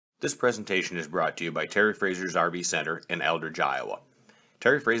This presentation is brought to you by Terry Frazer's RV Center in Eldridge, Iowa.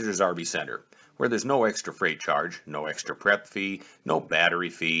 Terry Frazer's RV Center, where there's no extra freight charge, no extra prep fee, no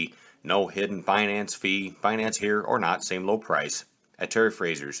battery fee, no hidden finance fee, finance here or not, same low price. At Terry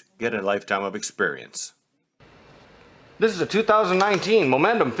Frazer's, get a lifetime of experience. This is a 2019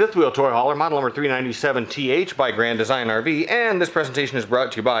 Momentum fifth wheel toy hauler, model number 397TH by Grand Design RV, and this presentation is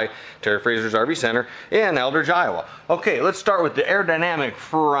brought to you by Terry Frazer's RV Center in Eldridge, Iowa. Okay, let's start with the aerodynamic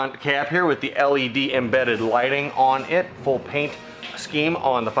front cap here with the LED embedded lighting on it, full paint scheme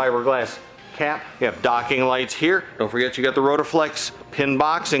on the fiberglass cap. You have docking lights here. Don't forget you got the Rotaflex pin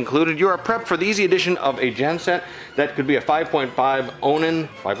box included. You are prepped for the easy addition of a genset. That could be a 5.5 Onan,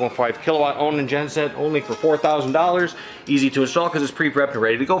 5.5 kilowatt Onan genset, only for $4,000. Easy to install because it's pre-prepped and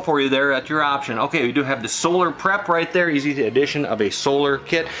ready to go for you there at your option. Okay, we do have the solar prep right there. Easy addition of a solar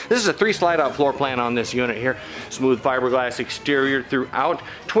kit. This is a 3 slide out floor plan on this unit here. Smooth fiberglass exterior throughout.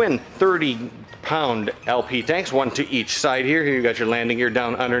 Twin 30-pound LP tanks, one to each side here. Here you got your landing gear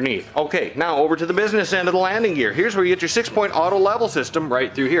down underneath. Okay, now over to the business end of the landing gear. Here's where you get your 6-point auto level system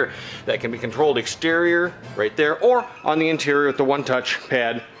right through here. That can be controlled exterior right there or on the interior with the one-touch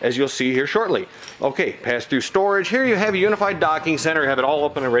pad, as you'll see here shortly. Okay, pass-through storage. Here you have a unified docking center. You have it all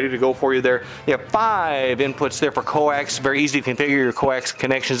open and ready to go for you there. You have 5 inputs there for coax. Very easy to configure your coax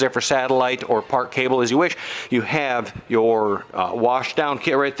connections there for satellite or park cable as you wish. You have your wash down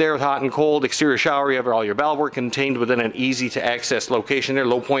kit right there with hot and cold exterior shower. You have all your valve work contained within an easy to access location there.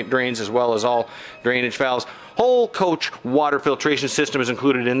 Low point drains as well as all drainage valves. Whole coach water filtration system is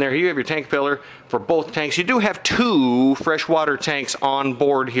included in there. Here you have your tank filler for both tanks. You do have 2 freshwater tanks on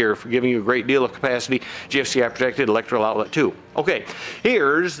board here for giving you a great deal of capacity. GFCI protected electrical outlet too. Okay,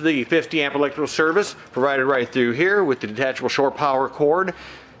 here's the 50 amp electrical service provided right through here with the detachable shore power cord.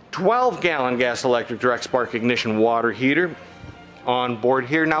 12-gallon gas electric direct spark ignition water heater on board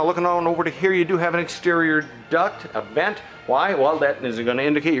here. Now looking on over to here, you do have an exterior duct, a vent. Why? Well, that is going to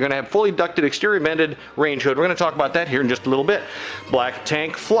indicate you're going to have fully ducted exterior vented range hood. We're going to talk about that here in just a little bit. Black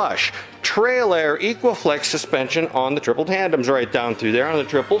tank flush. Trail Air Equiflex suspension on the triple tandems right down through there on the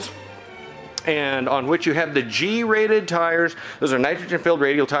triples. And on which you have the G-rated tires. Those are nitrogen-filled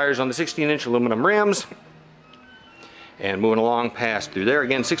radial tires on the 16-inch aluminum rims. And moving along past through there.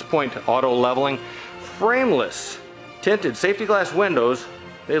 Again, 6-point auto leveling. Frameless tinted safety glass windows.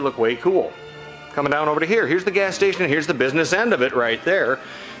 They look way cool. Coming down over to here, here's the gas station, here's the business end of it right there.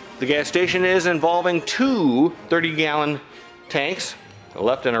 The gas station is involving 2 30-gallon tanks, a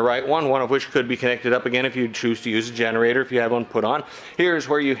left and a right one of which could be connected up again if you choose to use a generator if you have one put on. Here's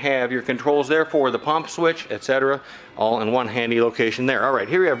where you have your controls there for the pump switch, etc., all in one handy location there. All right,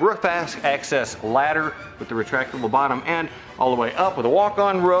 here we have roof access ladder with the retractable bottom end all the way up with a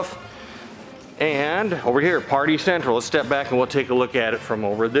walk-on roof. And over here, Party Central. Let's step back and we'll take a look at it from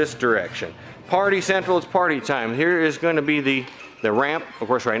over this direction. Party Central, it's party time. Here is going to be the ramp. Of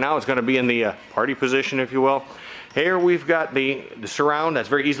course, right now it's going to be in the party position, if you will. Here we've got the surround that's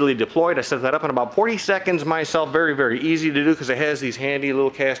very easily deployed. I set that up in about 40 seconds myself. Very, very easy to do because it has these handy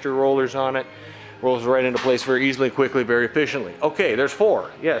little caster rollers on it. Rolls right into place very easily, quickly, very efficiently. Okay, there's 4.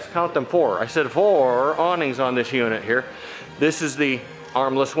 Yes, count them 4. I said 4 awnings on this unit here. This is the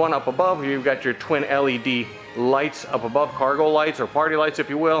armless one up above. You've got your twin LED lights up above, cargo lights or party lights, if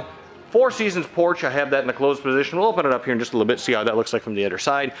you will. 4 Seasons porch, I have that in the closed position. We'll open it up here in just a little bit, see how that looks like from the other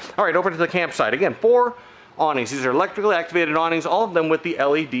side. All right, over to the campsite. Again, 4 awnings. These are electrically activated awnings, all of them with the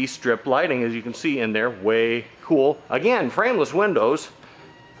LED strip lighting, as you can see in there. Way cool. Again, frameless windows.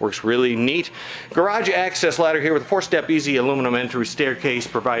 Works really neat. Garage access ladder here with a 4-step easy aluminum entry staircase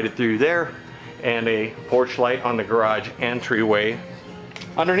provided through there. And a porch light on the garage entryway.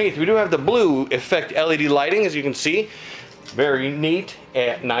 Underneath, we do have the blue effect LED lighting, as you can see. Very neat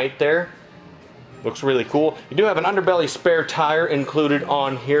at night there. Looks really cool. You do have an underbelly spare tire included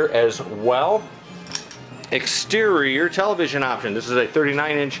on here as well. Exterior television option. This is a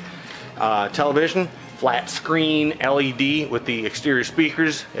 39-inch television, flat screen LED with the exterior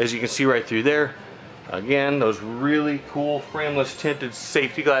speakers, as you can see right through there. Again, those really cool frameless tinted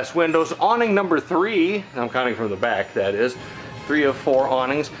safety glass windows. Awning number 3, I'm counting from the back, that is. 3 of 4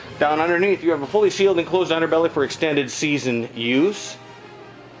 awnings. Down underneath, you have a fully sealed enclosed underbelly for extended season use.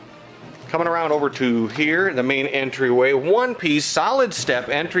 Coming around over to here, the main entryway, 1-piece solid step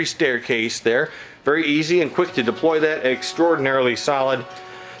entry staircase there. Very easy and quick to deploy that. Extraordinarily solid.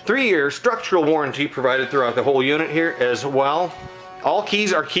 3-year structural warranty provided throughout the whole unit here as well. All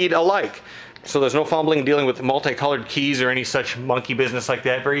keys are keyed alike. So there's no fumbling dealing with multicolored keys or any such monkey business like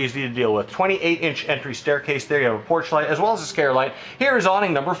that. Very easy to deal with. 28-inch entry staircase there. You have a porch light as well as a scare light. Here is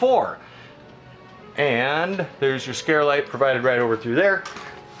awning number 4. And there's your scare light provided right over through there.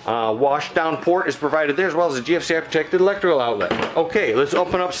 Wash down port is provided there, as well as a GFCI protected electrical outlet. Okay, let's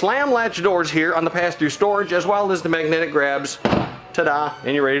open up slam latch doors here on the pass-through storage, as well as the magnetic grabs. Ta-da,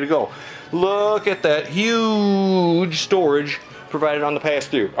 and you're ready to go. Look at that huge storage provided on the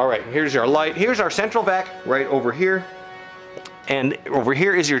pass-through. All right, here's our light. Here's our central vac right over here. And over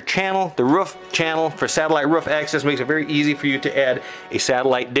here is your channel, the roof channel for satellite roof access. Makes it very easy for you to add a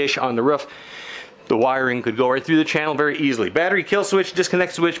satellite dish on the roof. The wiring could go right through the channel very easily. Battery kill switch,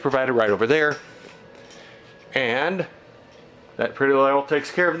 disconnect switch provided right over there. And that pretty well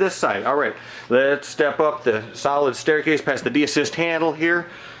takes care of this side. All right, let's step up the solid staircase past the D-assist handle here,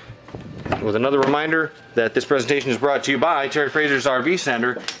 with another reminder that this presentation is brought to you by Terry Frazer's RV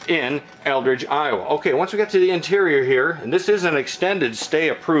Center in Eldridge, Iowa. Okay, once we get to the interior here, and this is an extended stay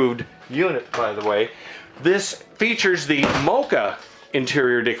approved unit, by the way, this features the Mocha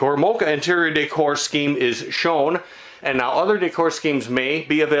interior decor. Mocha interior decor scheme is shown, and now other decor schemes may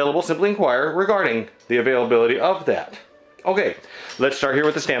be available. Simply inquire regarding the availability of that. Okay, let's start here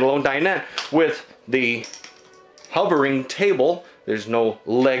with the standalone dinette with the hovering table. There's no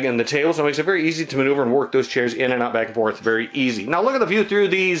leg in the table, so it makes it very easy to maneuver and work those chairs in and out, back and forth, very easy. Now look at the view through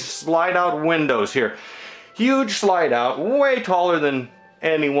these slide-out windows here. Huge slide-out, way taller than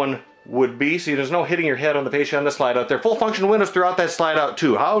anyone would be, so there's no hitting your head on the fascia on the slide-out there. Full function windows throughout that slide-out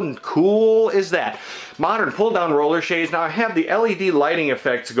too. How cool is that? Modern pull-down roller shades. Now I have the LED lighting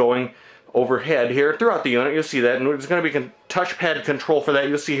effects going overhead here throughout the unit. You'll see that, and there's going to be touchpad control for that.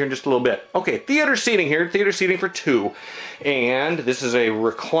 You'll see here in just a little bit. Okay, theater seating here, theater seating for two, and this is a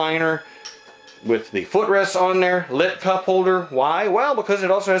recliner with the footrests on there, lit cup holder. Why? Well, because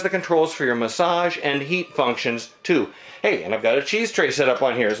it also has the controls for your massage and heat functions too. Hey, and I've got a cheese tray set up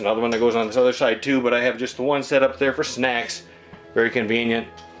on here. There's another one that goes on this other side too, but I have just the one set up there for snacks. Very convenient,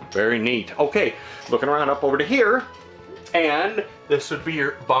 very neat. Okay, looking around up over to here, and this would be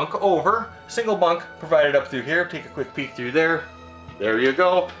your bunk over. Single bunk provided up through here. Take a quick peek through there. There you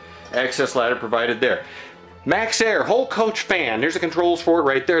go. Access ladder provided there. Max Air whole coach fan. There's the controls for it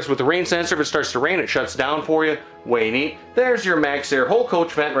right there. It's with the rain sensor. If it starts to rain, it shuts down for you. Way neat. There's your Max Air whole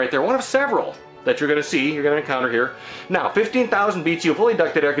coach vent right there. One of several that you're going to see, you're going to encounter here. Now, 15,000 BTU fully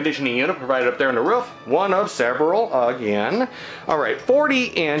ducted air conditioning unit provided up there on the roof. One of several again. All right,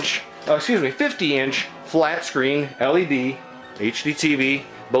 50-inch flat screen LED HD TV,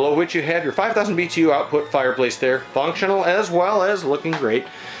 below which you have your 5,000 BTU output fireplace there, functional as well as looking great.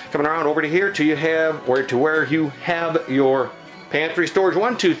 Coming around over to here to where you have your pantry storage.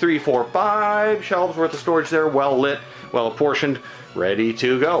 1, 2, 3, 4, 5 shelves worth of storage there, well lit, well apportioned, ready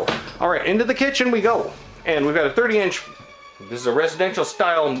to go. All right, into the kitchen we go, and we've got a 30-inch. This is a residential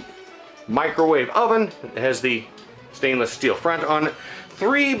style microwave oven. It has the stainless steel front on it.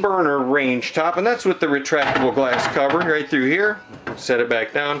 3-burner range top, and that's with the retractable glass cover right through here. Set it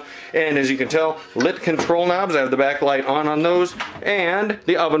back down, and as you can tell, lit control knobs. I have the backlight on those, and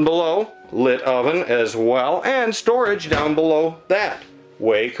the oven below, lit oven as well, and storage down below that.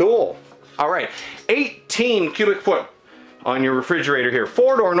 Way cool. All right, 18 cubic foot on your refrigerator here.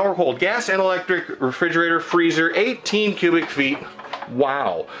 4-door Norcold gas and electric refrigerator freezer, 18 cubic feet.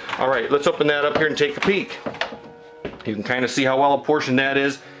 Wow. All right, let's open that up here and take a peek. You can kind of see how well apportioned that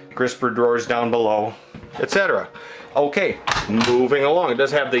is. Crisper drawers down below, etc. Okay, moving along. It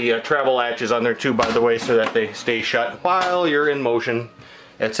does have the travel latches on there too, by the way, so that they stay shut while you're in motion,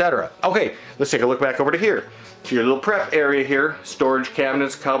 etc. Okay, let's take a look back over to here. To your little prep area here. Storage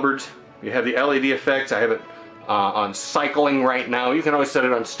cabinets, cupboards. You have the LED effects. I have it on cycling right now. You can always set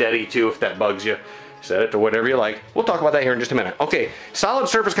it on steady too if that bugs you. Set it to whatever you like. We'll talk about that here in just a minute. Okay, solid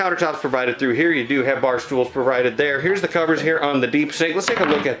surface countertops provided through here. You do have bar stools provided there. Here's the covers here on the deep sink. Let's take a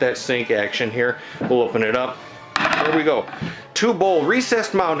look at that sink action here. We'll open it up. There we go. 2-bowl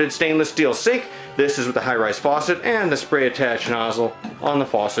recessed mounted stainless steel sink. This is with the high-rise faucet and the spray attached nozzle on the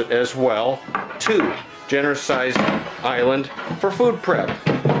faucet as well. 2 generous sized island for food prep.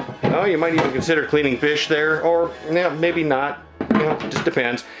 Oh, you might even consider cleaning fish there, or maybe not. You know, it just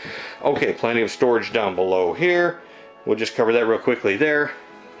depends. Okay, plenty of storage down below here. We'll just cover that real quickly there.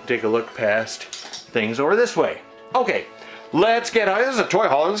 Take a look past things over this way. Okay, let's get out. This is a toy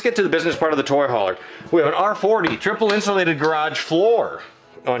hauler. Let's get to the business part of the toy hauler. We have an R40 triple insulated garage floor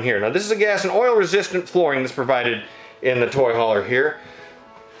on here. Now this is a gas and oil resistant flooring that's provided in the toy hauler here.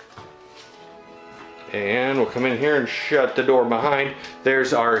 And we'll come in here and shut the door behind.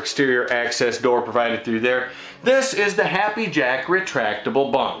 There's our exterior access door provided through there. This is the Happy Jack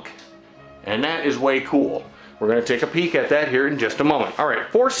retractable bunk. And that is way cool. We're going to take a peek at that here in just a moment. All right,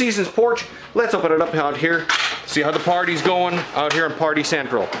 Four Seasons porch. Let's open it up out here. See how the party's going out here in Party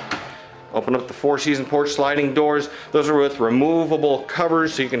Central. Open up the four-season porch sliding doors. Those are with removable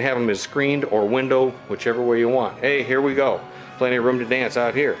covers, so you can have them as screened or window, whichever way you want. Hey, here we go. Plenty of room to dance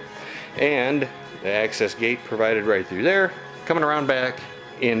out here. And the access gate provided right through there. Coming around back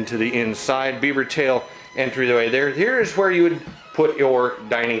into the inside, beaver tail entryway there. Here is where you would put your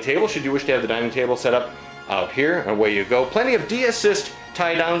dining table, should you wish to have the dining table set up out here. And away you go. Plenty of D-assist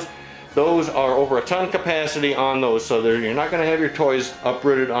tie downs. Those are over a ton capacity on those, so you're not going to have your toys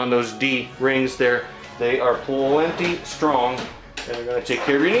uprooted on those D rings there. They are plenty strong, and they're going to take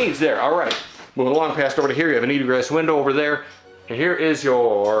care of your needs there. All right, moving along past over to here, you have an egress window over there. And here is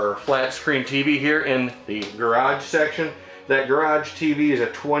your flat screen TV here in the garage section. That garage TV is a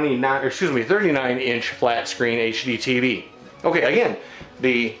 39-inch flat screen HD TV. Okay, again,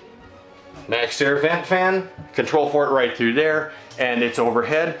 the max air vent fan, control for it right through there, and it's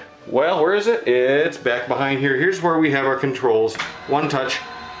overhead. Well, where is it? It's back behind here. Here's where we have our controls. One touch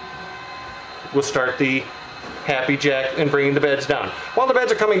will start the Happy Jack and bringing the beds down. While the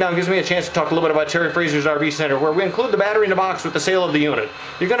beds are coming down, gives me a chance to talk a little bit about Terry Frazer's RV Center, where we include the battery in the box with the sale of the unit.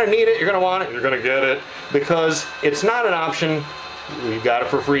 You're going to need it, you're going to want it, you're going to get it, because it's not an option. We've got it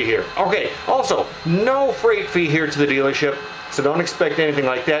for free here. Okay, also, no freight fee here to the dealership, so don't expect anything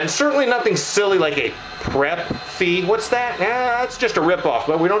like that. And certainly nothing silly like a prep fee. What's that? That's just a ripoff,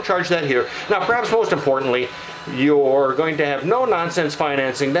 but we don't charge that here. Now, perhaps most importantly, you're going to have no nonsense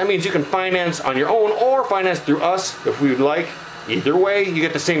financing. That means you can finance on your own or finance through us if we would like. Either way, you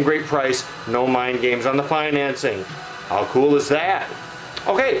get the same great price. No mind games on the financing. How cool is that?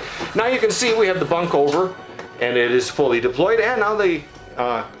 Okay, now you can see we have the bunk over, and it is fully deployed, and now the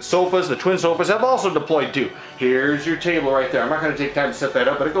sofas, the twin sofas, have also deployed too. Here's your table right there. I'm not going to take time to set that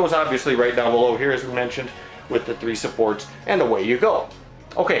up, but it goes obviously right down below here, as we mentioned, with the 3 supports, and away you go.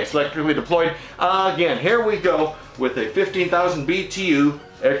 Okay, it's electrically deployed. Again, here we go with a 15,000 BTU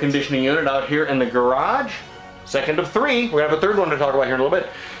air conditioning unit out here in the garage. Second of 3. We're going to have a third one to talk about here in a little bit.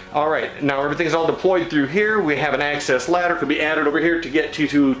 All right, now everything's all deployed through here. We have an access ladder, could be added over here to get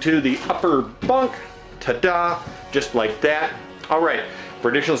to the upper bunk. Ta-da, just like that. All right, for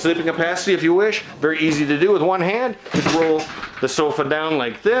additional sleeping capacity if you wish, very easy to do with one hand. Just roll the sofa down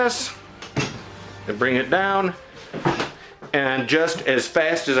like this and bring it down. And just as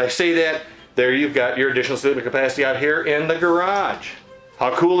fast as I say that, there you've got your additional sleeping capacity out here in the garage.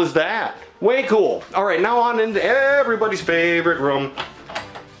 How cool is that? Way cool. All right, now on into everybody's favorite room,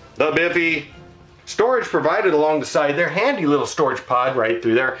 the Biffy. Storage provided along the side there. Handy little storage pod right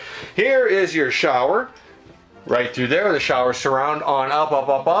through there. Here is your shower. Right through there, the shower surround on up, up,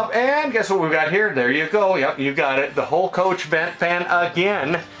 up, up. And guess what we've got here? There you go. Yep, you got it. The whole coach vent fan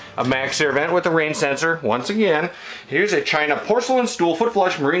again. A max air vent with a rain sensor. Once again, here's a China porcelain stool, foot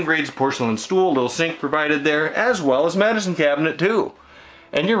flush marine grades porcelain stool. Little sink provided there, as well as medicine cabinet too.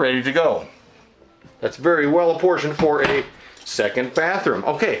 And you're ready to go. That's very well apportioned for a second bathroom.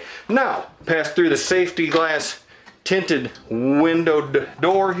 Okay, now pass through the safety glass tinted windowed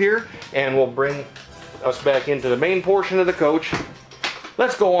door here, and we'll bring us back into the main portion of the coach.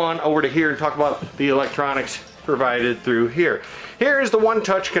 Let's go on over to here and talk about the electronics provided through here. Here is the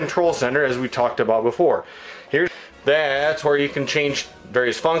one-touch control center, as we talked about before. That's where you can change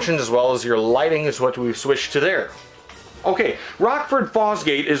various functions, as well as your lighting is what we've switched to there. Okay, Rockford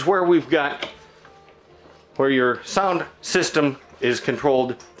Fosgate is where we've got where your sound system is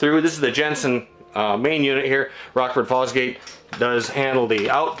controlled through. This is the Jensen main unit here. Rockford Fosgate does handle the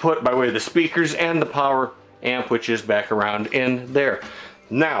output by way of the speakers and the power amp, which is back around in there.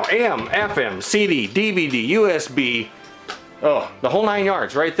 Now, AM, FM, CD, DVD, USB, oh, the whole 9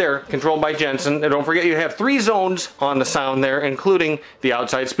 yards right there, controlled by Jensen. And don't forget, you have 3 zones on the sound there, including the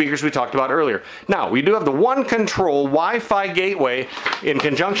outside speakers we talked about earlier. Now, we do have the one control Wi-Fi gateway in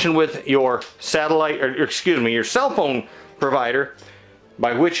conjunction with your satellite, or excuse me, your cell phone provider,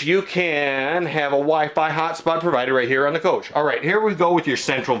 by which you can have a Wi-Fi hotspot provided right here on the coach. All right, here we go with your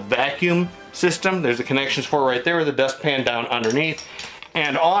central vacuum system. There's the connections for right there with the dustpan down underneath.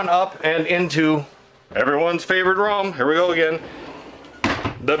 And on up and into everyone's favorite room. Here we go again.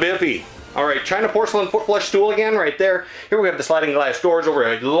 The Biffy. All right, China porcelain foot flush stool again right there. Here we have the sliding glass doors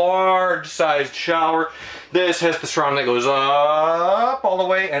over a large-sized shower. This has the surround that goes up all the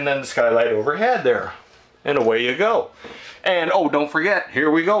way, and then the skylight overhead there. And away you go. And oh, don't forget, here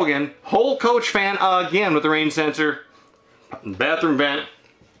we go again. Whole coach fan again with the rain sensor. Bathroom vent.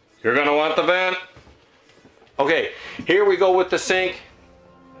 You're gonna want the vent. Okay, here we go with the sink.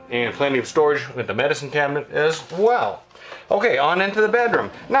 And plenty of storage with the medicine cabinet as well. Okay, on into the bedroom.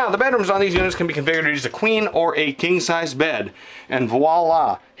 Now, the bedrooms on these units can be configured to use a queen or a king-size bed. And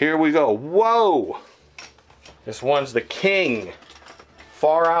voila, here we go. Whoa! This one's the king.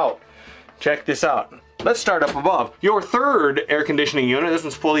 Far out. check this out. Let's start up above. Your third air conditioning unit, this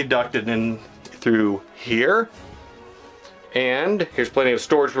one's fully ducted in through here. And here's plenty of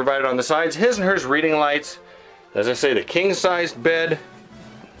storage provided on the sides. His and hers reading lights. As I say, the king-sized bed,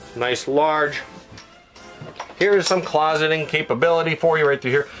 nice large. Here's some closeting capability for you right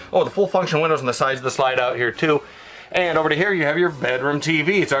through here. Oh, the full function windows on the sides of the slide out here too. And over to here you have your bedroom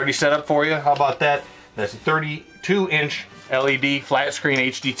TV. It's already set up for you. How about that? That's a 32-inch LED flat screen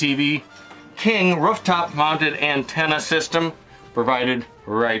HD TV. King rooftop mounted antenna system provided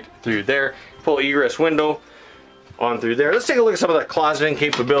right through there. Full egress window on through there. Let's take a look at some of the closeting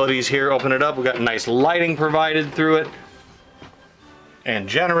capabilities here. Open it up. We've got nice lighting provided through it. And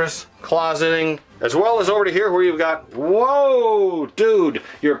generous closeting, as well as over to here where you've got, whoa, dude,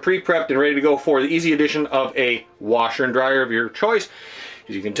 you're pre-prepped and ready to go for the easy addition of a washer and dryer of your choice.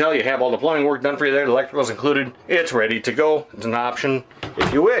 As you can tell, you have all the plumbing work done for you there. The electrical's included. It's ready to go. It's an option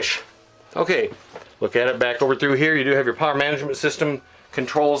if you wish. Okay, look at it back over through here. You do have your power management system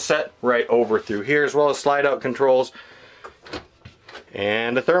controls set right over through here, as well as slide out controls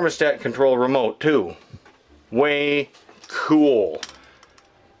and a thermostat control remote too. Way cool.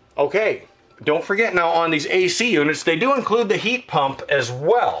 Okay, don't forget now on these AC units, they do include the heat pump as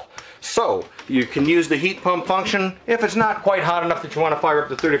well. So you can use the heat pump function. If it's not quite hot enough that you want to fire up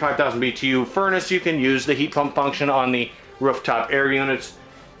the 35,000 BTU furnace, you can use the heat pump function on the rooftop air units.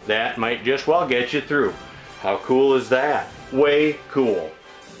 That might just well get you through. How cool is that? Way cool.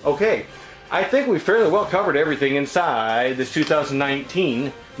 Okay, I think we fairly well covered everything inside this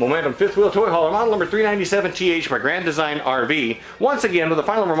 2019 Momentum fifth wheel toy hauler model number 397TH by Grand Design RV. Once again, with a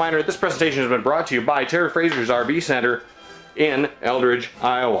final reminder that this presentation has been brought to you by Terry Frazer's RV Center in Eldridge,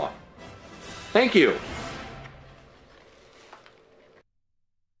 Iowa. Thank you.